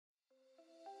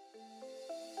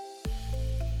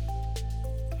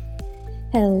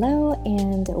Hello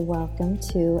and welcome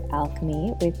to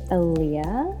Alchemy with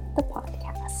Aaliyah, the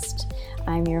podcast.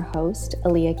 I'm your host,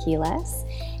 Aaliyah Quiles,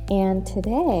 and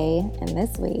today and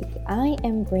this week, I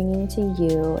am bringing to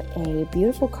you a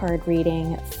beautiful card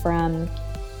reading from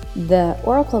the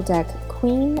Oracle deck,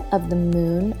 Queen of the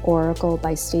Moon Oracle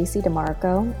by Stacey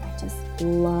DeMarco. I just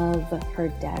love her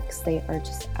decks. They are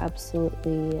just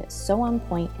absolutely so on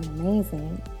point and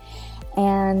amazing.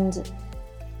 And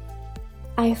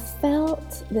I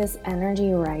felt this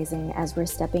energy rising as we're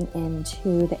stepping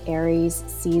into the Aries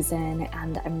season,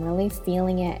 and I'm really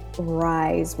feeling it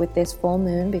rise with this full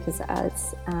moon because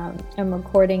as I'm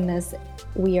recording this,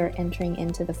 we are entering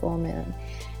into the full moon.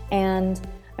 And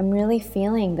I'm really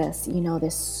feeling this,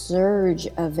 this surge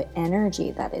of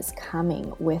energy that is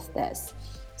coming with this.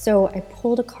 So I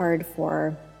pulled a card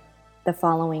for the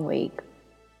following week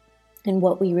and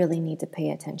what we really need to pay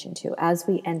attention to as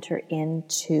we enter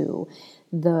into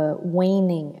the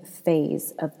waning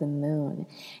phase of the moon.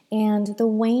 And the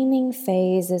waning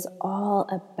phase is all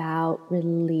about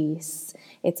release.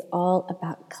 It's all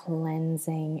about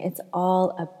cleansing. It's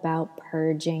all about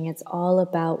purging. It's all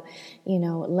about,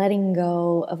 letting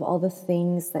go of all the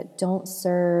things that don't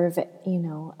serve,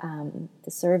 to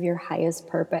serve your highest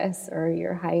purpose or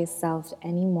your highest self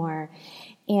anymore.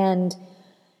 And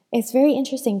it's very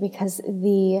interesting because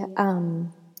the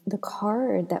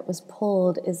card that was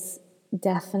pulled is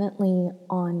definitely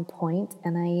on point,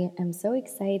 and I am so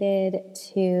excited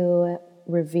to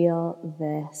reveal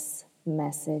this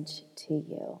message to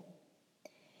you.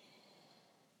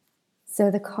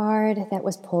 So the card that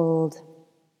was pulled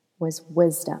was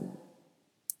Wisdom.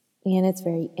 And it's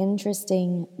very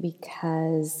interesting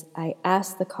because I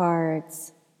asked the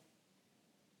cards,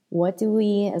 what do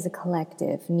we as a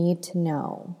collective need to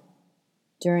know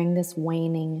during this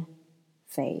waning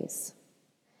phase?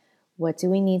 What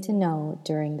do we need to know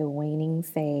during the waning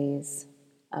phase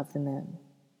of the moon?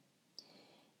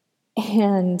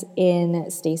 And in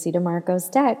Stacey DeMarco's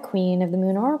deck, Queen of the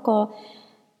Moon Oracle,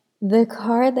 the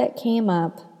card that came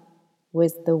up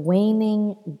was the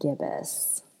Waning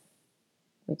Gibbous,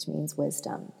 which means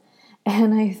wisdom.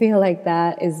 And I feel like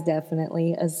that is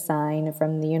definitely a sign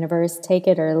from the universe. Take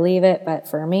it or leave it, but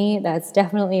for me, that's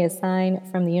definitely a sign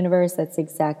from the universe. That's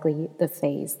exactly the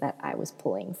phase that I was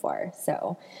pulling for.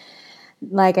 So,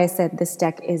 like I said, this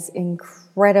deck is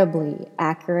incredibly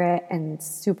accurate and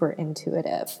super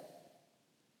intuitive.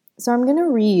 So I'm going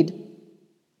to read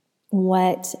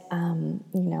what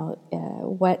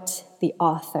the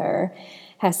author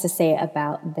has to say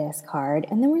about this card,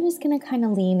 and then we're just going to kind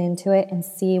of lean into it and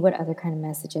see what other kind of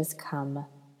messages come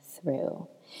through.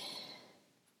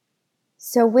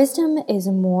 So wisdom is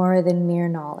more than mere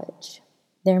knowledge.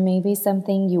 There may be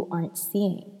something you aren't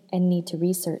seeing and need to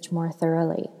research more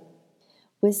thoroughly.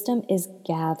 Wisdom is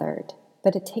gathered,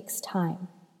 but it takes time.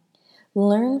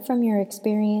 Learn from your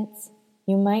experience.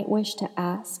 You might wish to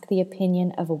ask the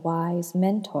opinion of a wise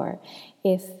mentor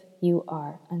if you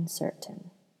are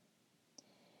uncertain.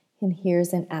 And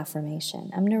here's an affirmation.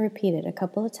 I'm going to repeat it a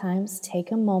couple of times.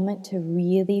 Take a moment to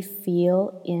really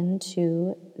feel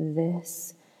into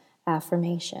this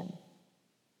affirmation.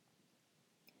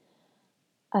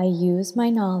 I use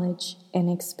my knowledge and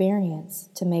experience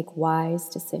to make wise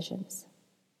decisions.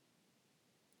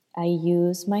 I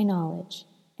use my knowledge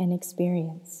and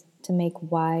experience to make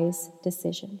wise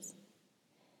decisions.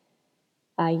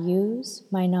 I use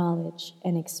my knowledge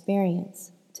and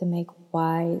experience to make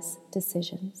wise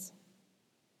decisions.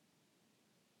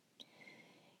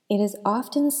 It is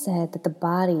often said that the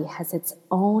body has its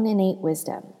own innate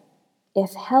wisdom.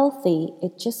 If healthy,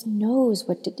 it just knows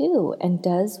what to do and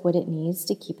does what it needs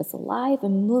to keep us alive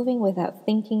and moving without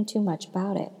thinking too much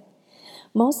about it.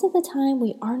 Most of the time,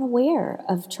 we aren't aware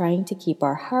of trying to keep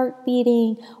our heart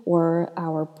beating or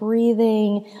our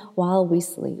breathing while we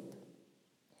sleep.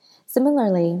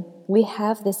 Similarly, we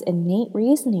have this innate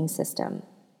reasoning system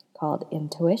called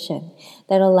intuition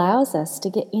that allows us to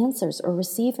get answers or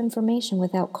receive information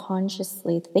without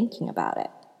consciously thinking about it.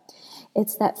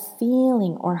 It's that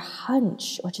feeling or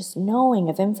hunch or just knowing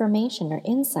of information or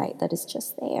insight that is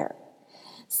just there.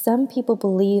 Some people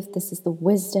believe this is the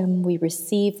wisdom we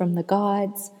receive from the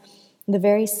gods, the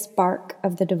very spark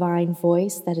of the divine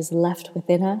voice that is left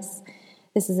within us.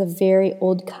 This is a very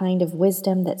old kind of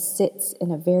wisdom that sits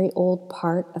in a very old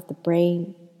part of the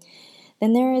brain.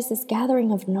 Then there is this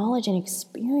gathering of knowledge and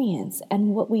experience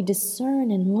and what we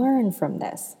discern and learn from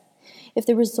this. If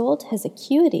the result has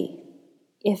acuity,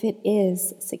 if it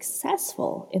is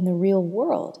successful in the real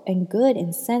world and good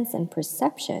in sense and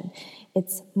perception,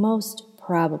 it's most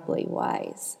probably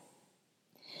wise.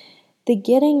 The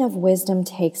getting of wisdom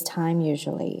takes time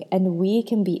usually, and we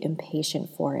can be impatient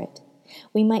for it.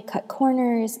 We might cut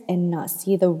corners and not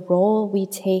see the role we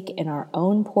take in our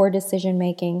own poor decision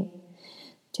making.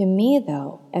 To me,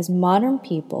 though, as modern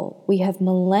people, we have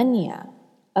millennia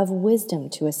of wisdom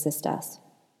to assist us.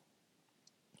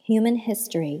 Human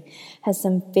history has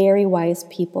some very wise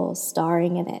people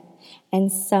starring in it,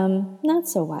 and some not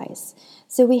so wise.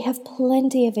 So we have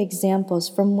plenty of examples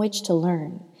from which to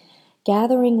learn.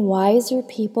 Gathering wiser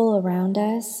people around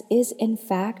us is, in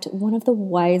fact, one of the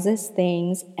wisest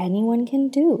things anyone can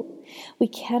do. We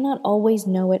cannot always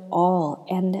know it all,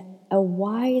 and a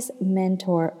wise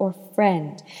mentor or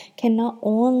friend can not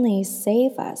only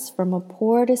save us from a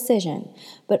poor decision,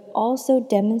 but also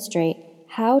demonstrate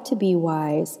how to be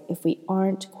wise if we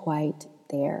aren't quite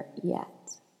there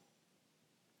yet.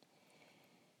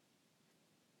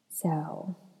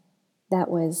 So, that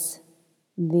was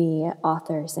the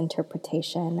author's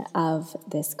interpretation of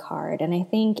this card, and I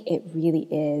think it really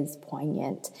is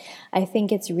poignant. I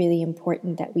think it's really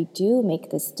important that we do make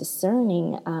this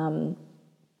discernment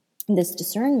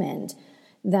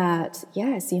that,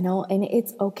 yes, and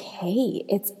it's okay.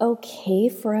 It's okay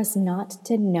for us not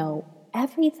to know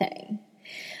everything.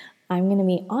 I'm going to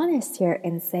be honest here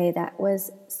and say that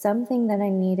was something that I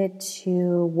needed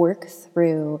to work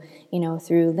through,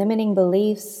 through limiting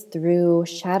beliefs, through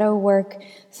shadow work,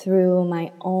 through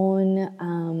my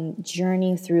own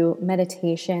journey through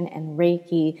meditation and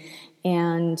Reiki,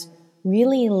 and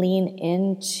really lean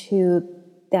into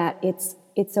that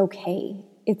it's okay.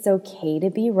 It's okay to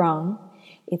be wrong.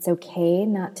 It's okay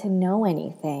not to know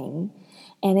anything.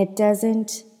 And it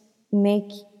doesn't make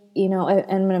and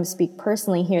I'm going to speak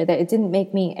personally here, that it didn't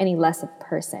make me any less a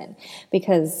person,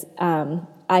 because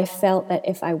I felt that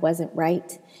if I wasn't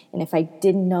right and if I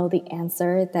didn't know the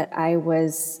answer, that I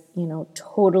was,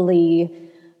 totally,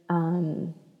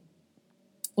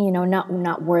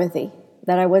 not worthy,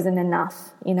 that I wasn't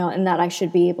enough, and that I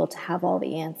should be able to have all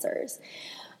the answers.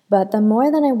 But the more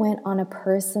that I went on a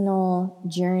personal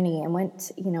journey and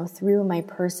went, through my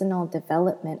personal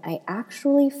development, I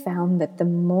actually found that the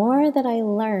more that I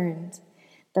learned,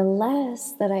 the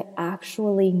less that I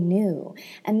actually knew.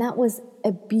 And that was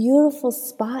a beautiful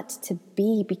spot to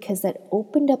be, because that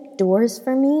opened up doors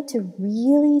for me to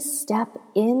really step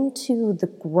into the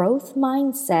growth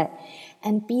mindset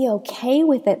and be okay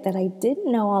with it, that I didn't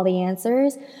know all the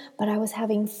answers, but I was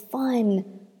having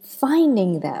fun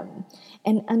finding them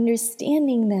and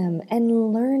understanding them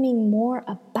and learning more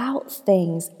about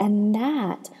things. And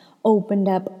that opened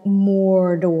up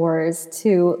more doors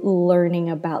to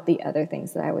learning about the other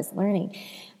things that I was learning.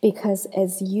 Because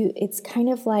it's kind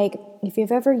of like if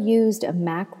you've ever used a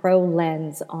macro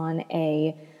lens on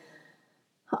a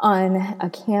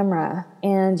camera,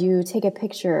 and you take a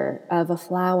picture of a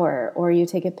flower, or you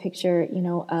take a picture,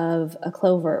 of a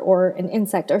clover or an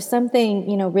insect or something,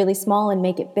 really small, and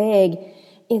make it big,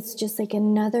 it's just like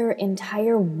another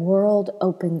entire world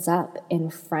opens up in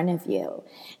front of you.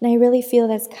 And I really feel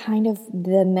that's kind of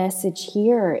the message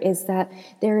here, is that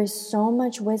there is so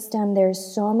much wisdom, there's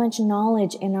so much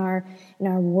knowledge in our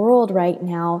world right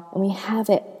now, and we have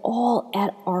it all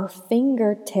at our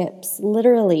fingertips,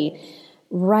 literally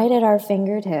right at our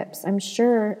fingertips. I'm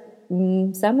sure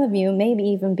some of you maybe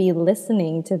even be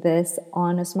listening to this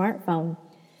on a smartphone.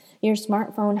 Your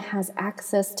smartphone has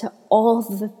access to all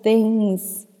the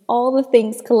things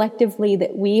collectively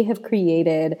that we have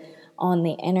created on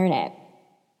the internet.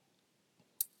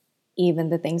 Even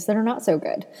the things that are not so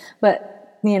good.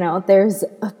 But, there's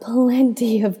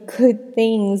plenty of good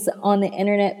things on the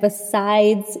internet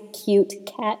besides cute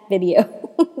cat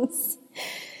videos.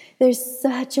 There's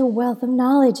such a wealth of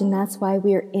knowledge, and that's why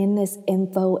we're in this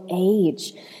info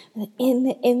age, in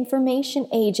the information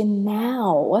age, and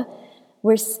now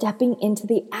we're stepping into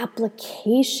the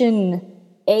application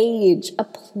age,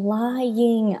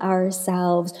 applying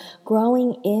ourselves,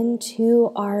 growing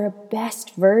into our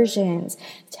best versions,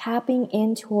 tapping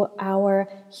into our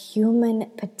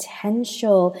human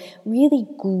potential, really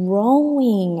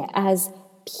growing as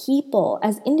people,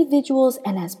 as individuals,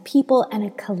 and as people and a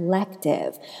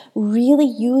collective, really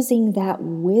using that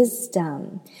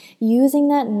wisdom, using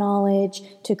that knowledge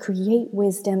to create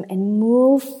wisdom and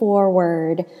move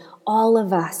forward, all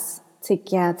of us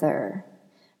together.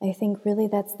 I think really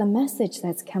that's the message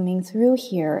that's coming through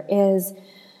here, is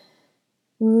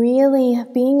really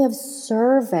being of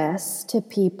service to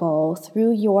people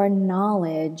through your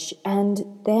knowledge, and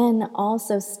then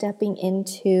also stepping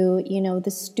into, the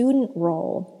student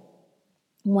role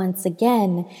once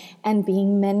again, and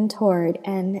being mentored,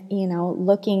 and,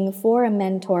 looking for a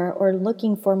mentor or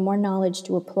looking for more knowledge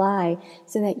to apply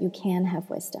so that you can have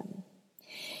wisdom.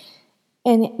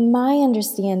 And my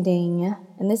understanding,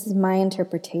 and this is my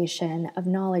interpretation of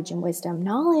knowledge and wisdom,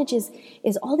 knowledge is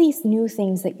all these new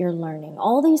things that you're learning,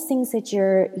 all these things that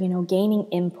you're, gaining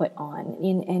input on,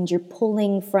 and you're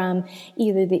pulling from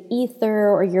either the ether,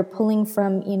 or you're pulling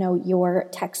from, your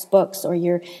textbooks, or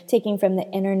you're taking from the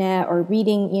internet, or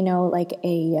reading, like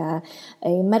a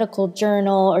medical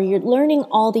journal, or you're learning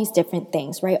all these different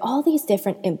things, right? All these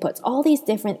different inputs, all these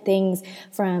different things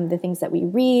from the things that we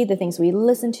read, the things we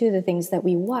listen to, the things that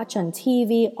we watch on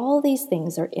TV, all these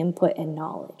things are input and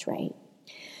knowledge, right?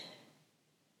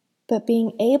 But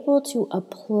being able to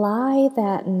apply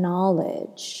that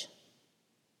knowledge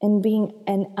and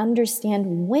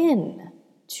understand when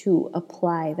to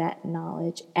apply that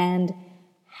knowledge and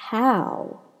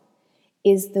how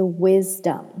is the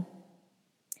wisdom.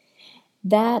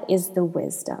 That is the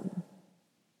wisdom.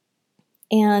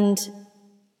 And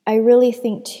I really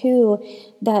think too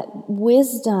that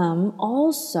wisdom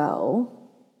also,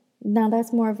 now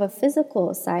that's more of a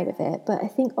physical side of it, but I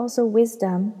think also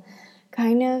wisdom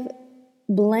kind of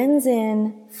blends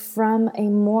in from a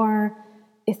more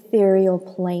ethereal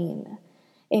plane.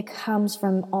 It comes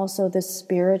from also the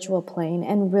spiritual plane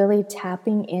and really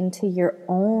tapping into your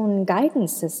own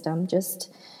guidance system,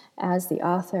 just as the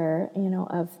author,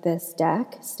 of this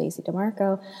deck, Stacey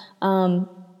DeMarco,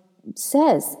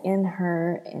 says in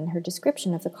her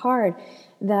description of the card,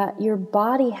 that your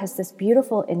body has this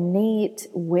beautiful innate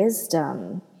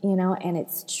wisdom, and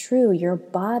it's true. Your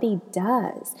body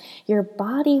does. Your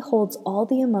body holds all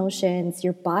the emotions.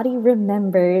 Your body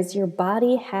remembers. Your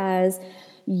body has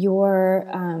your,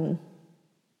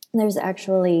 there's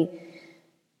actually,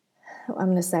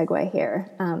 I'm going to segue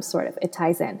here, sort of, it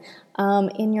ties in.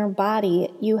 In your body,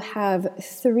 you have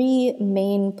three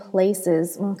main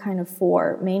places, well, kind of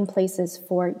four main places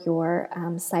for your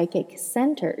psychic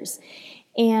centers.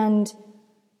 And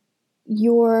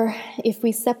if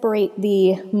we separate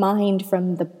the mind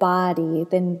from the body,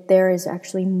 then there is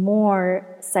actually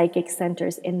more psychic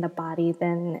centers in the body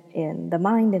than in the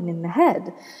mind and in the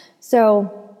head.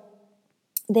 So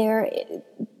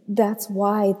that's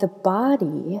why the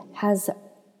body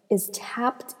is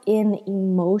tapped in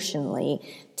emotionally,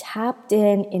 tapped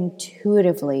in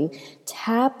intuitively,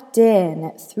 tapped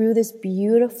in through this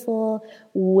beautiful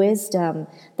wisdom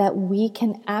that we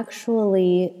can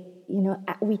actually,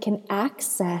 we can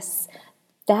access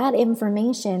that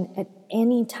information at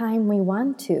any time we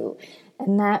want to.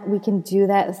 And that we can do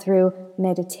that through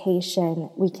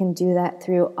meditation. We can do that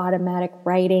through automatic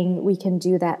writing. We can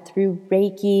do that through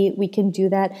Reiki. We can do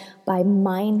that by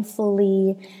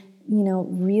mindfully,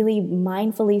 really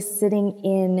mindfully sitting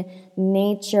in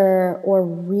nature, or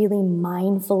really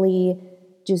mindfully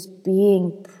just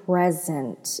being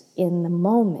present in the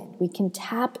moment. We can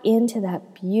tap into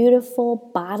that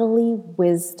beautiful bodily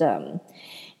wisdom.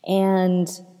 And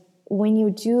when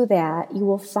you do that, you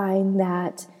will find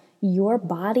that your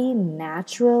body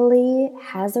naturally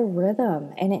has a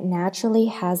rhythm and it naturally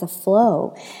has a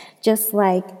flow, just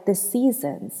like the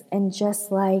seasons and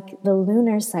just like the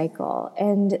lunar cycle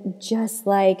and just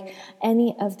like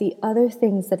any of the other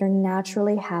things that are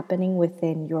naturally happening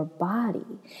within your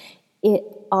body. It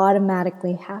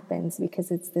automatically happens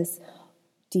because it's this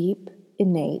deep,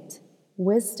 innate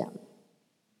wisdom.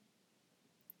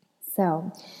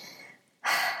 So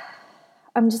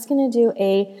I'm just going to do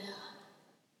a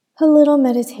little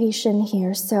meditation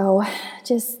here. So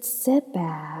just sit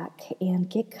back and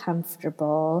get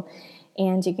comfortable.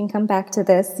 And you can come back to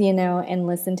this, and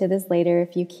listen to this later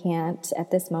if you can't at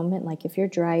this moment, like if you're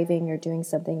driving or doing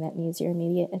something that needs your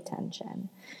immediate attention.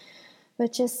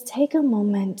 But just take a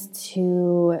moment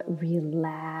to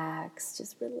relax.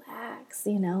 Just relax,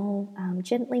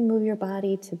 gently move your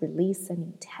body to release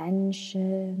any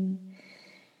tension.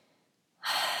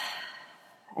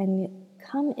 And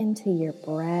come into your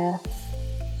breath.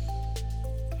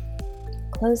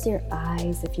 Close your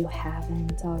eyes if you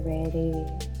haven't already.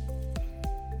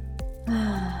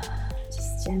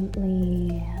 Just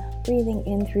gently breathing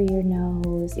in through your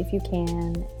nose if you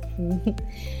can.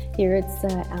 Here it's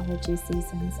allergy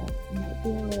season, so it might be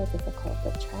a little difficult,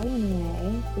 but try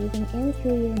anyway. Breathing in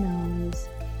through your nose,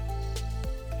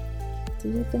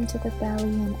 deep into the belly,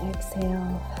 and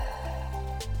exhale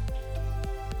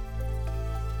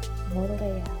all the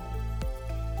way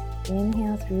out.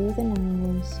 Inhale through the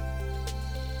nose,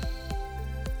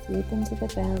 deep into the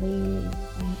belly,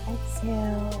 and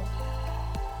exhale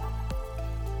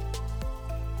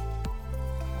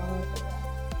all the way.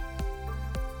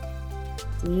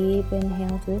 Deep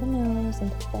inhale through the nose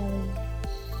into the belly,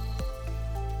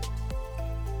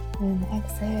 and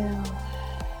exhale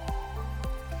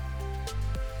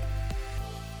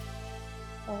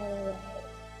all the way.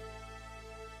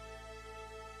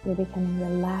 You're becoming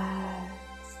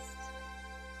relaxed,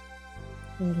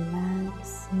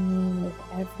 relaxing with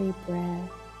every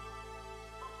breath.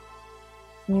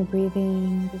 And your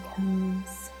breathing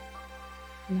becomes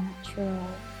natural,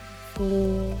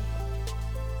 fluid,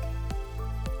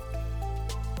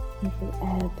 with the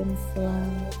ebb and flow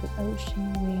of the ocean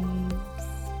waves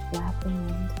lapping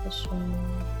onto the shore.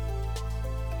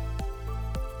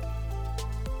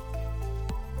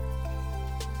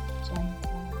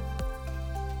 Gentle.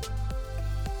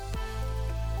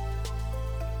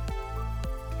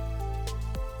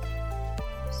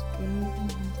 Just breathing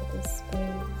into this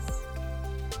space.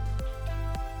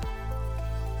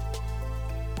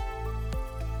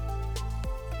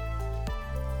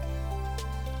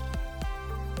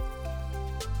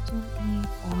 Gently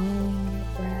following your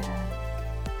breath.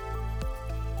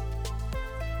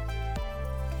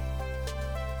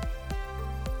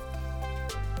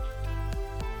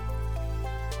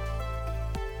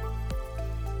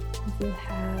 If you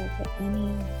have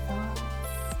any thoughts,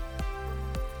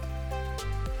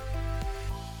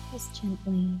 just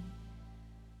gently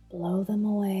blow them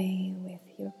away with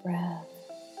your breath.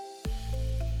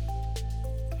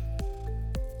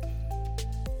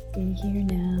 Be here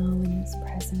now in this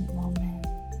present moment.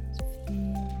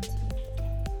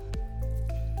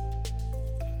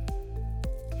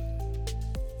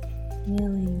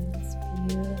 Feel into your breath. Feeling this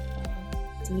beautiful,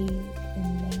 deep,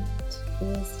 innate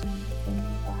wisdom in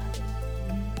your body,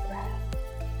 in your breath.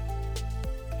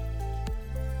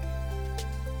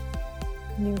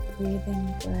 Your breathing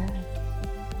breath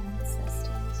that your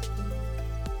ancestors breathed.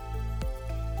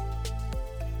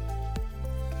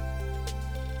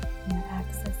 You're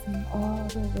accessing all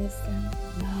the wisdom,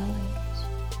 knowledge,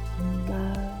 and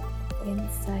love,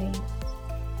 insight.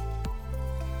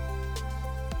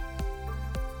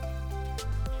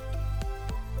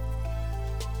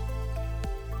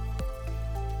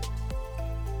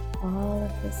 All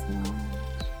of this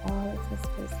knowledge, all of this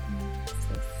wisdom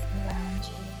exists around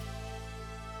you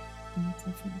in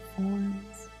different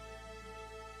forms.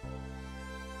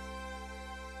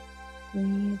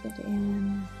 Breathe it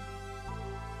in.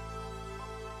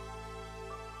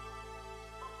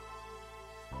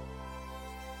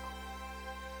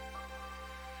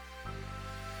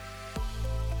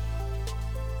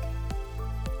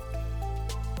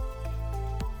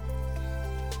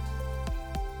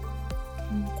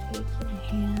 And take your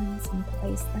hands and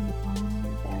place them on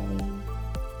your belly,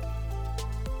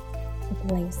 the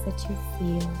place that you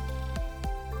feel.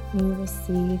 You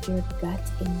receive your gut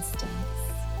instincts,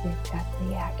 your gut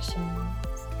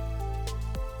reactions.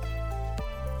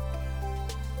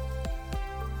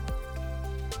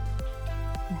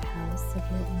 The house of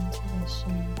your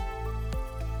intuition.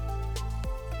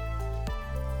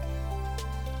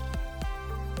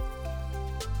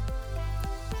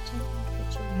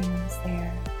 Hands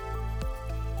there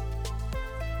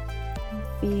and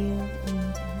feel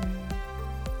into her.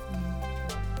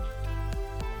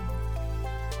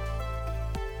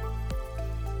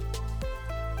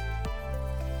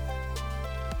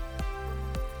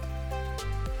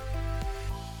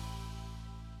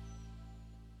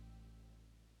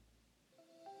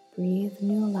 Breathe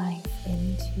new life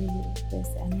into this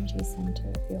energy center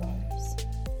of yours.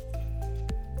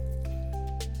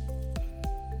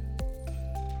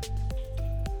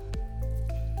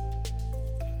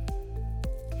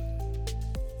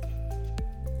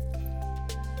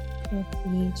 With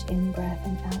each in-breath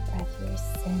and out-breath, you're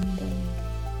sending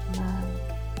love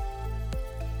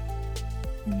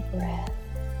and breath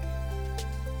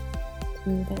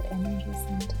through that energy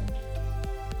center,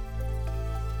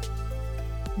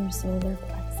 your solar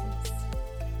plexus.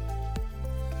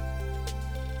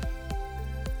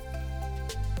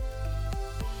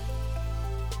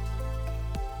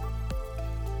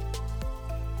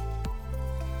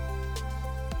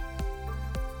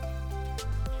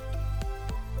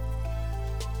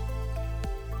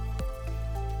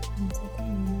 And take a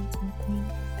moment and think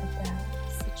about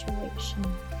a situation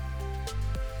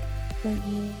that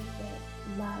you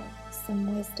would love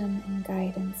some wisdom and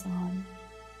guidance on.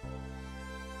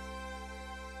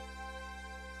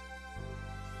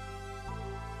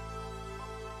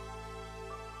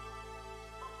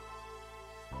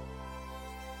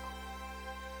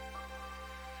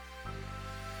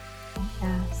 And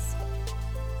ask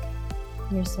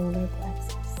your solar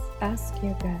plexus, ask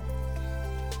your gut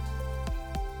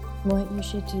what you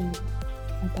should do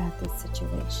about this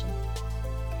situation,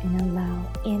 and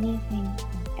allow anything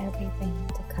and everything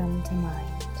to come to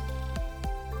mind.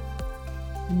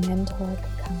 A mentor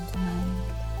could come to mind,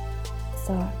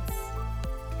 thoughts,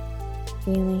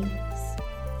 feelings,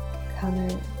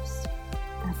 colors,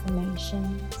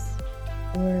 affirmations,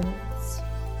 words.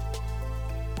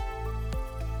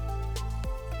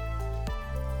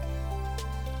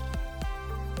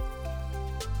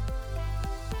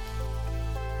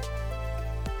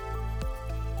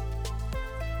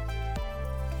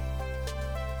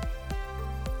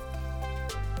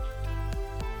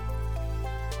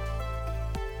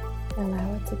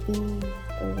 Allow it to be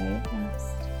the way it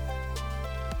must.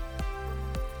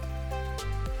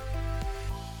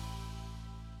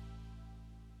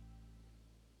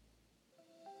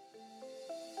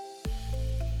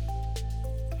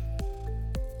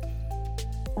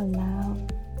 Allow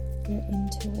your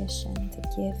intuition to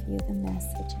give you the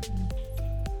message it needs.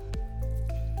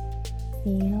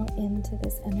 Feel into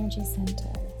this energy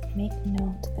center. Make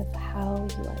note of how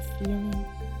you are feeling.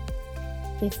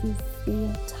 If you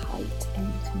feel tight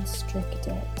and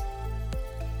constricted,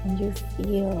 and you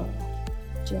feel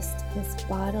just this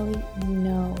bodily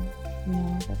know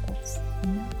that that's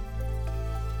enough.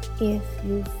 If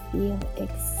you feel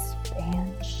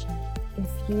expansion, if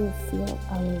you feel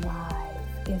alive,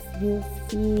 if you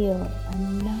feel a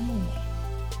knowing,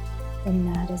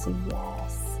 then that is a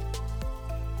yes.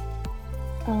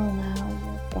 Allow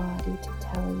your body to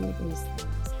tell you these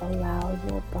things. Allow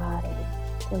your body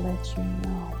to let you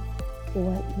know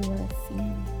what you are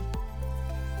feeling.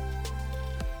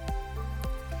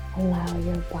 Allow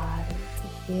your body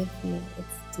to give you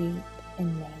its deep,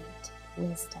 innate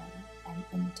wisdom and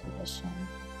intuition.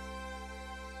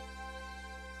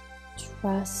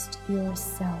 Trust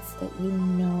yourself that you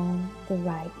know the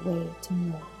right way to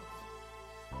move.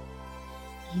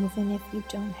 Even if you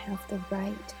don't have the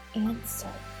right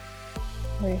answer,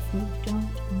 or if you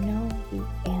don't know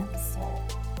the answer,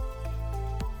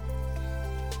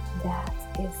 that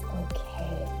is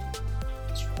okay.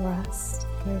 Trust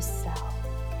yourself.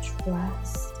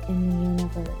 Trust in the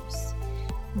universe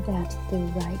that the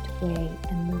right way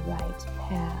and the right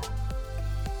path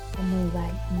and the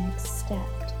right next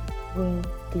step will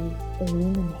be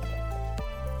illuminated.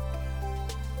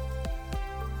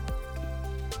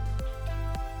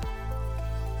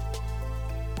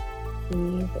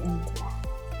 Breathe into that.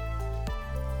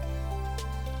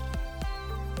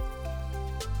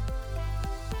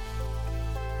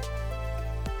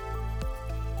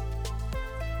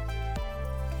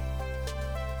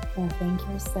 Now thank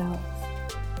yourself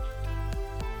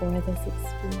for this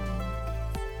experience.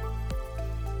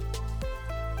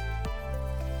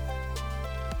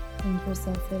 Thank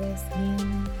yourself for this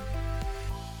healing.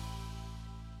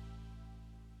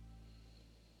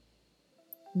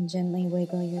 And gently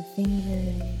wiggle your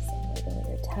fingers and wiggle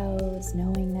your toes,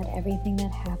 knowing that everything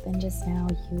that happened just now,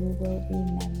 you will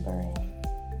remember it.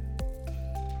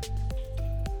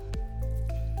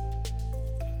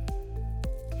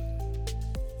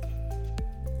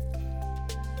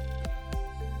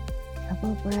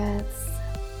 Couple breaths,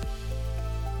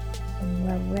 and you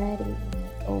are ready.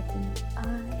 Open your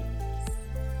eyes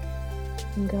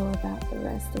and go about the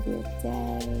rest of your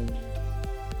day.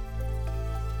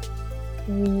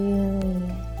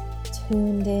 Really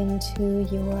tuned into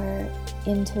your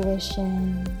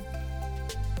intuition,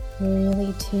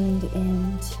 really tuned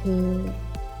into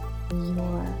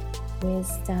your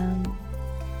wisdom,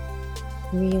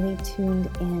 really tuned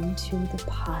into the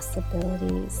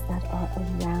possibilities that are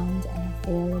around and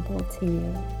available to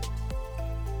you.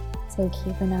 So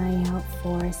keep an eye out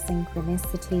for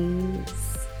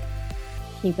synchronicities.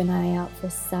 Keep an eye out for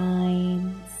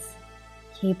signs.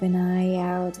 Keep an eye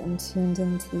out and tuned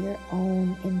into your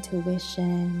own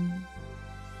intuition.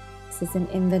 This is an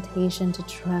invitation to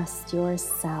trust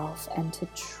yourself and to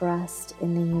trust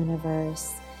in the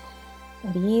universe.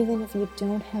 That even if you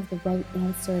don't have the right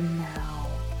answer now,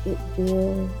 it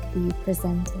will be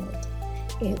presented.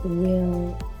 It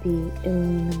will be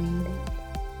illuminated.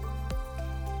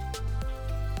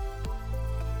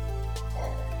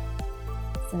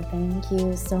 So thank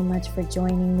you so much for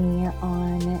joining me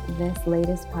on this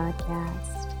latest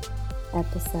podcast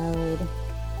episode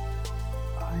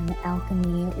on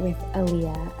Alchemy with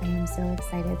Aaliyah. I am so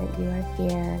excited that you are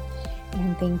here,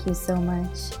 and thank you so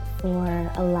much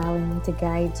for allowing me to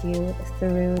guide you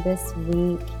through this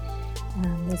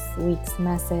week's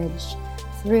message,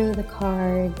 through the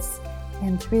cards,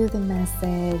 and through the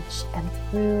message, and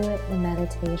through the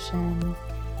meditation.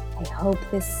 I hope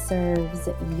this serves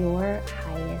your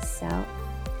highest self,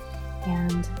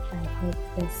 and I hope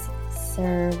this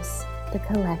serves the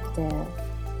collective.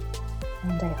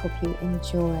 And I hope you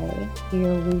enjoy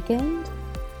your weekend,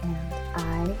 and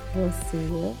I will see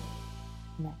you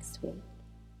next week.